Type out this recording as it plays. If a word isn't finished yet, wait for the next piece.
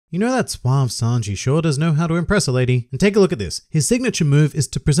You know that suave Sanji sure does know how to impress a lady. And take a look at this. His signature move is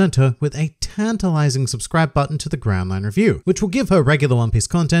to present her with a tantalizing subscribe button to the GrandLineReview, which will give her regular One Piece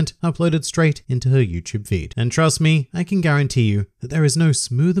content uploaded straight into her YouTube feed. And trust me, I can guarantee you that there is no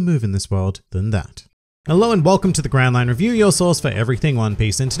smoother move in this world than that. Hello and welcome to the GrandLineReview, your source for everything One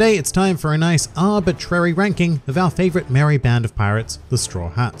Piece, and today it's time for a nice arbitrary ranking of our favorite merry band of pirates, the Straw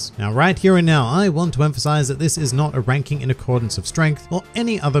Hats. Now right here and now, I want to emphasize that this is not a ranking in accordance of strength or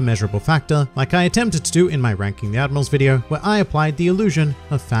any other measurable factor like I attempted to do in my Ranking the Admirals video, where I applied the illusion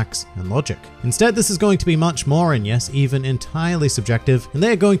of facts and logic. Instead, this is going to be much more, and yes, even entirely subjective, and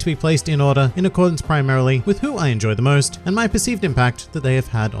they are going to be placed in order in accordance primarily with who I enjoy the most and my perceived impact that they have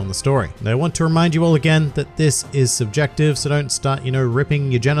had on the story. And I want to remind you all again that this is subjective, so don't start,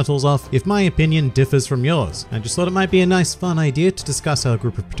 ripping your genitals off if my opinion differs from yours. I just thought it might be a nice fun idea to discuss our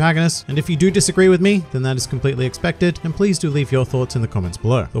group of protagonists, and if you do disagree with me, then that is completely expected, and please do leave your thoughts in the comments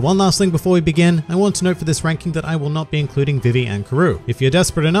below. But one last thing before we begin, I want to note for this ranking that I will not be including Vivi and Karoo. If you're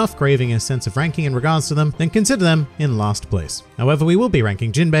desperate enough, craving a sense of ranking in regards to them, then consider them in last place. However, we will be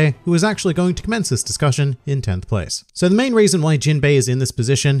ranking Jinbei, who is actually going to commence this discussion in 10th place. So the main reason why Jinbei is in this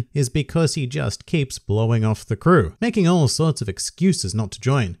position is because he just keeps blowing off the crew, making all sorts of excuses not to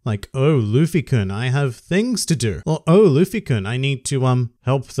join. Like, oh, Luffy-kun, I have things to do. Or, oh, Luffy-kun, I need to,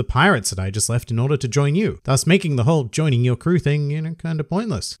 help the pirates that I just left in order to join you. Thus making the whole joining your crew thing, kind of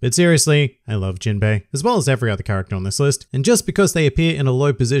pointless. But seriously, I love Jinbei, as well as every other character on this list. And just because they appear in a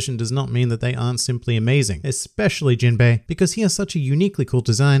low position does not mean that they aren't simply amazing. Especially Jinbei, because he has such a uniquely cool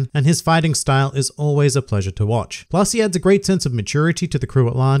design, and his fighting style is always a pleasure to watch. Plus, he adds a great sense of maturity to the crew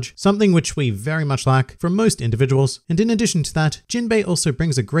at large, something which we very much lack from most individuals. And in addition to that, Jinbei also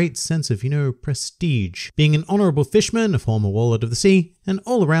brings a great sense of, prestige. Being an honorable fisherman, a former warlord of the sea, an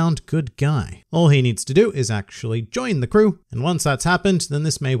all-around good guy. All he needs to do is actually join the crew, and once that's happened, then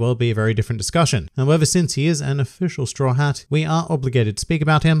this may well be a very different discussion. However, since he is an official Straw Hat, we are obligated to speak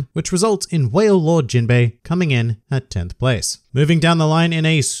about him, which results in Whale Lord Jinbei coming in at 10th place. Moving down the line in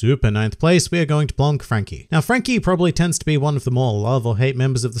a super 9th place, we are going to plonk Franky. Now, Franky probably tends to be one of the more love or hate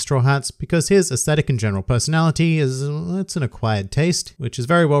members of the Straw Hats because his aesthetic and general personality is, it's an acquired taste, which is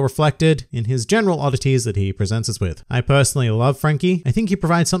very well reflected in his general oddities that he presents us with. I personally love Franky. I think he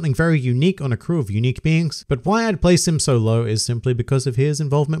provides something very unique on a crew of unique beings, but why I'd place him so low is simply because of his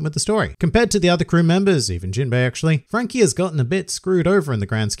involvement with the story. Compared to the other crew members, even Jinbei actually, Franky has gotten a bit screwed over in the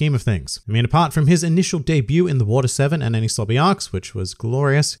grand scheme of things. I mean, apart from his initial debut in the Water 7 and any slobby arcs, which was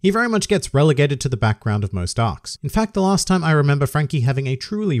glorious, he very much gets relegated to the background of most arcs. In fact, the last time I remember Franky having a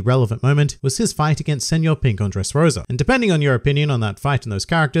truly relevant moment was his fight against Senor Pink on Dressrosa. And depending on your opinion on that fight and those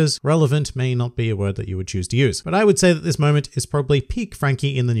characters, relevant may not be a word that you would choose to use. But I would say that this moment is probably peak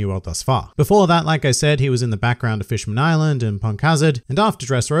Franky in the New World thus far. Before that, like I said, he was in the background of Fisherman Island and Punk Hazard, and after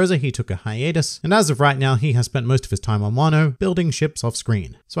Dressrosa, he took a hiatus, and as of right now, he has spent most of his time on Wano, building ships off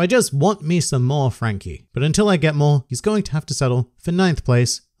screen. So I just want me some more Franky. But until I get more, he's going to have to settle for 9th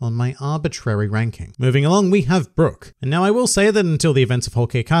place on my arbitrary ranking. Moving along, we have Brook. And now I will say that until the events of Whole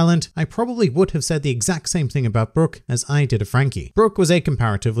Cake Island, I probably would have said the exact same thing about Brook as I did of Franky. Brook was a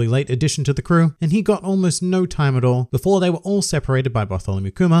comparatively late addition to the crew, and he got almost no time at all before they were all separated by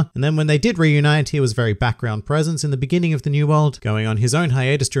Bartholomew Kuma, and then when they did reunite, he was very background presence in the beginning of the New World, going on his own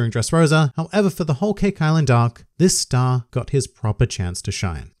hiatus during Dressrosa. However, for the Whole Cake Island arc, this star got his proper chance to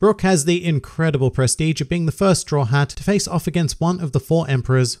shine. Brook has the incredible prestige of being the first Straw Hat to face off against one of the 4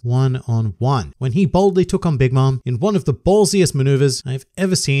 emperors one-on-one, when he boldly took on Big Mom in one of the ballsiest maneuvers I've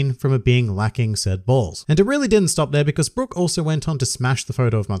ever seen from a being lacking said balls. And it really didn't stop there, because Brook also went on to smash the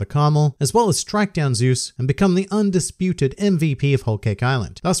photo of Mother Carmel, as well as strike down Zeus and become the undisputed MVP of Whole Cake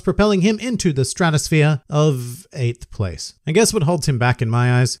Island, thus propelling him into the stratosphere of 8th place. I guess what holds him back in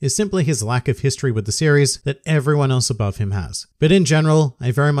my eyes is simply his lack of history with the series that everyone else above him has. But in general,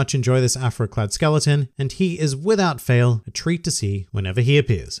 I very much enjoy this afro-clad skeleton, and he is without fail a treat to see whenever he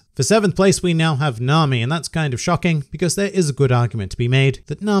appears. For 7th place, we now have Nami, and that's kind of shocking because there is a good argument to be made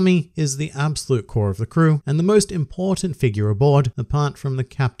that Nami is the absolute core of the crew and the most important figure aboard apart from the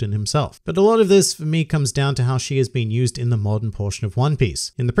captain himself. But a lot of this for me comes down to how she has been used in the modern portion of One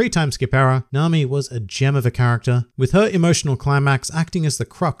Piece. In the pre-time skip era, Nami was a gem of a character, with her emotional climax acting as the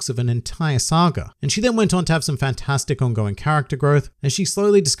crux of an entire saga, and she then went on to have some fantastic ongoing character growth as she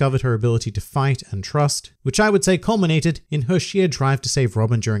slowly discovered her ability to fight and trust, which I would say culminated in her sheer drive to save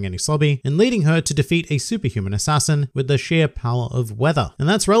Robin during any slobby and leading her to defeat a superhuman assassin with the sheer power of weather. And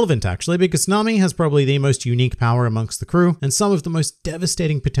that's relevant actually, because Nami has probably the most unique power amongst the crew and some of the most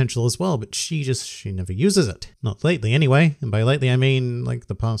devastating potential as well, but she never uses it. Not lately anyway, and by lately I mean like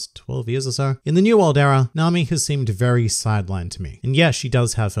the past 12 years or so. In the New World era, Nami has seemed very sidelined to me. And yes, she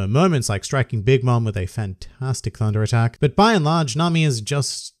does have her moments like striking Big Mom with a fantastic thunder attack, but by and large, Nami is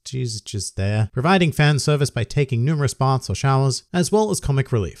she's just there, providing fan service by taking numerous baths or showers, as well as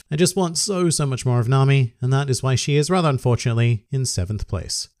comic relief. I just want so much more of Nami, and that is why she is rather unfortunately in 7th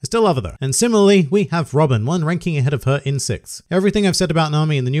place. I still love her though. And similarly, we have Robin, one ranking ahead of her in 6th. Everything I've said about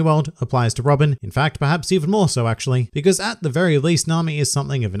Nami in the New World applies to Robin, in fact perhaps even more so actually, because at the very least Nami is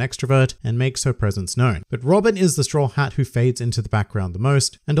something of an extrovert and makes her presence known. But Robin is the straw hat who fades into the background the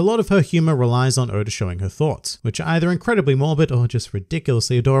most, and a lot of her humor relies on Oda showing her thoughts, which are either incredibly morbid or just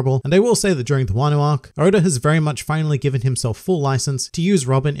ridiculously adorable. And I will say that during the Wano arc, Oda has very much finally given himself full license to use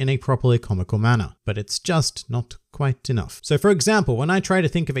Robin in a properly comical manner, but it's just not quite enough. So for example, when I try to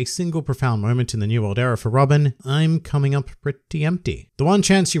think of a single profound moment in the New World era for Robin, I'm coming up pretty empty. The one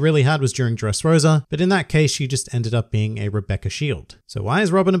chance she really had was during Dressrosa, but in that case she just ended up being a Rebecca Shield. So why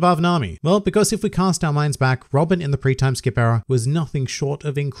is Robin above Nami? Well, because if we cast our minds back, Robin in the pre-time skip era was nothing short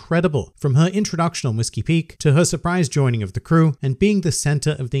of incredible. From her introduction on Whiskey Peak, to her surprise joining of the crew, and being the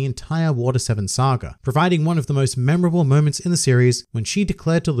center of the entire Water 7 saga, providing one of the most memorable moments in the series when she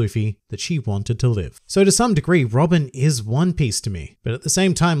declared to Luffy that she wanted to live. So to some degree, Robin is One Piece to me, but at the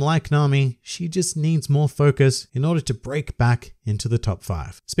same time, like Nami, she just needs more focus in order to break back into the top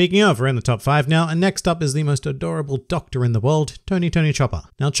 5. Speaking of, we're in the top 5 now, and next up is the most adorable doctor in the world, Tony Chopper.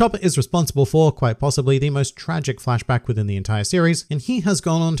 Now Chopper is responsible for, quite possibly, the most tragic flashback within the entire series, and he has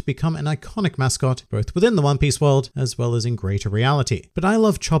gone on to become an iconic mascot, both within the One Piece world, as well as in greater reality. But I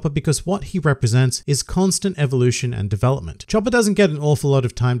love Chopper because what he represents is constant evolution and development. Chopper doesn't get an awful lot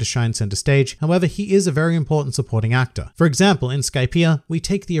of time to shine center stage, however, he is a very important supporting actor. For example, in Skypiea, we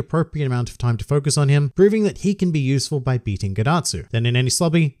take the appropriate amount of time to focus on him, proving that he can be useful by beating Gadatsu. Then in any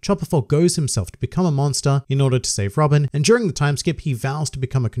slobby, Chopper forgoes himself to become a monster in order to save Robin, and during the time skip he vows to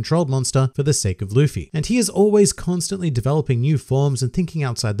become a controlled monster for the sake of Luffy. And he is always constantly developing new forms and thinking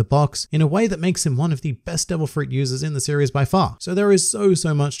outside the box in a way that makes him one of the best Devil Fruit users in the series by far. So there is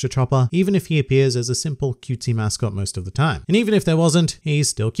so much to Chopper, even if he appears as a simple cutesy mascot most of the time. And even if there wasn't, he's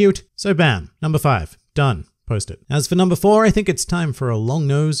still cute. So bam, number 5, done. Post it. As for number 4, I think it's time for a long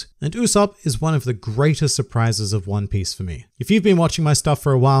nose, and Usopp is one of the greatest surprises of One Piece for me. If you've been watching my stuff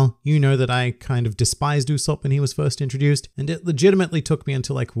for a while, you know that I kind of despised Usopp when he was first introduced, and it legitimately took me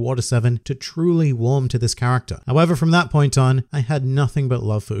until like Water 7 to truly warm to this character. However, from that point on, I had nothing but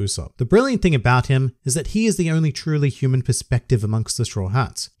love for Usopp. The brilliant thing about him is that he is the only truly human perspective amongst the Straw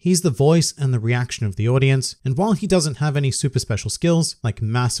Hats. He's the voice and the reaction of the audience, and while he doesn't have any super special skills, like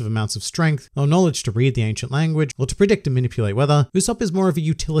massive amounts of strength, or knowledge to read the ancient language, or to predict and manipulate weather, Usopp is more of a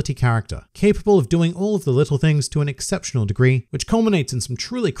utility character, capable of doing all of the little things to an exceptional degree, which culminates in some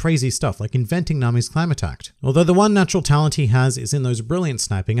truly crazy stuff like inventing Nami's climb attack. Although the one natural talent he has is in those brilliant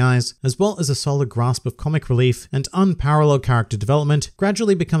sniping eyes, as well as a solid grasp of comic relief and unparalleled character development,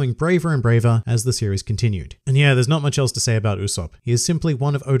 gradually becoming braver and braver as the series continued. And yeah, there's not much else to say about Usopp. He is simply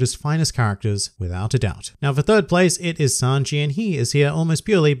one of Oda's finest characters, without a doubt. Now for 3rd place, it is Sanji, and he is here almost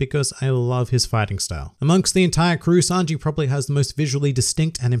purely because I love his fighting style. Amongst the entire crew, Sanji probably has the most visually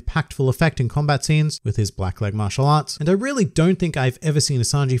distinct and impactful effect in combat scenes with his blackleg martial arts, and I really don't think I've ever seen a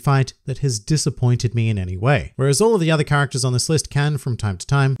Sanji fight that has disappointed me in any way. Whereas all of the other characters on this list can, from time to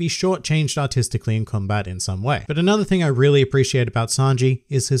time, be shortchanged artistically in combat in some way. But another thing I really appreciate about Sanji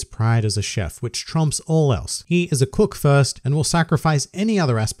is his pride as a chef, which trumps all else. He is a cook first and will sacrifice any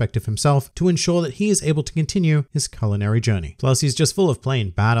other aspect of himself to ensure that he is able to continue his culinary journey. Plus, he's just full of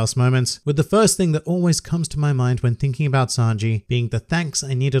plain badass moments, with the first thing that always comes to my mind when thinking about Sanji being the thanks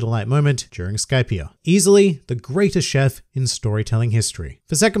I needed a light moment during Skypiea. Easily the greatest chef in storytelling history.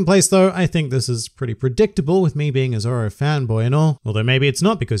 For 2nd place though, I think this is pretty predictable with me being a Zoro fanboy and all, although maybe it's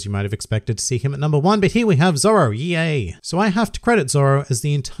not because you might have expected to see him at number 1, but here we have Zoro, yay! So I have to credit Zoro as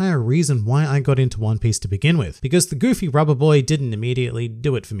the entire reason why I got into One Piece to begin with, because the goofy rubber boy didn't immediately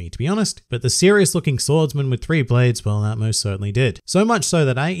do it for me, to be honest, but the serious looking swordsman with 3 blades, well, that most certainly did. So much so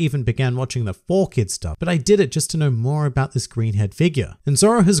that I even began watching the 4Kids stuff but I did it just to know more about this green-haired figure. And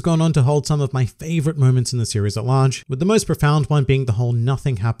Zoro has gone on to hold some of my favorite moments in the series at large, with the most profound one being the whole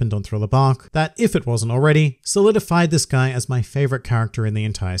nothing happened on Thriller Bark, that, if it wasn't already, solidified this guy as my favorite character in the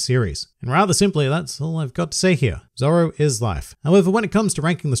entire series. And rather simply, that's all I've got to say here. Zoro is life. However, when it comes to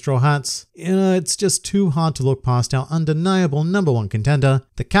ranking the Straw Hats, it's just too hard to look past our undeniable #1 contender,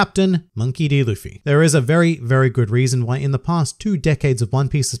 the Captain Monkey D. Luffy. There is a very, very good reason why in the past 2 decades of One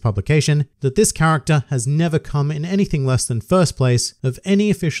Piece's publication, that this character has never come in anything less than first place of any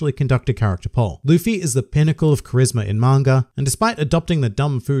officially conducted character poll. Luffy is the pinnacle of charisma in manga, and despite adopting the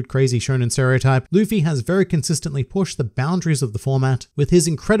dumb food crazy shonen stereotype, Luffy has very consistently pushed the boundaries of the format with his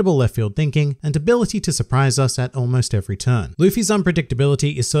incredible left field thinking and ability to surprise us at almost every turn. Luffy's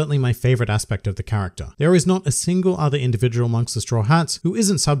unpredictability is certainly my favorite aspect of the character. There is not a single other individual amongst the Straw Hats who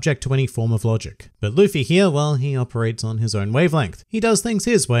isn't subject to any form of logic. But Luffy here, well, he operates on his own wavelength. He does things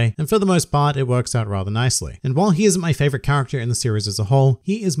his way, and for the most part, it works out rather nicely. And while he isn't my favorite character in the series as a whole,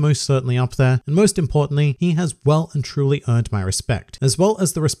 he is most certainly up there, and most importantly, he has well and truly earned my respect, as well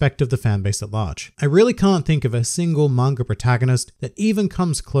as the respect of the fanbase at large. I really can't think of a single manga protagonist that even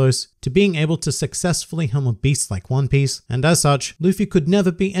comes close to being able to successfully helm a beast like One Piece, and as such, Luffy could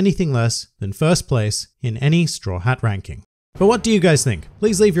never be anything less than first place in any Straw Hat ranking. But what do you guys think?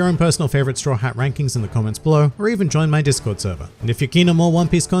 Please leave your own personal favorite Straw Hat rankings in the comments below, or even join my Discord server. And if you're keen on more One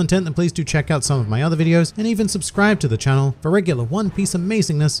Piece content, then please do check out some of my other videos, and even subscribe to the channel for regular One Piece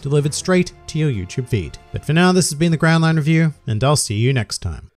amazingness delivered straight to your YouTube feed. But for now, this has been the GrandLineReview, and I'll see you next time.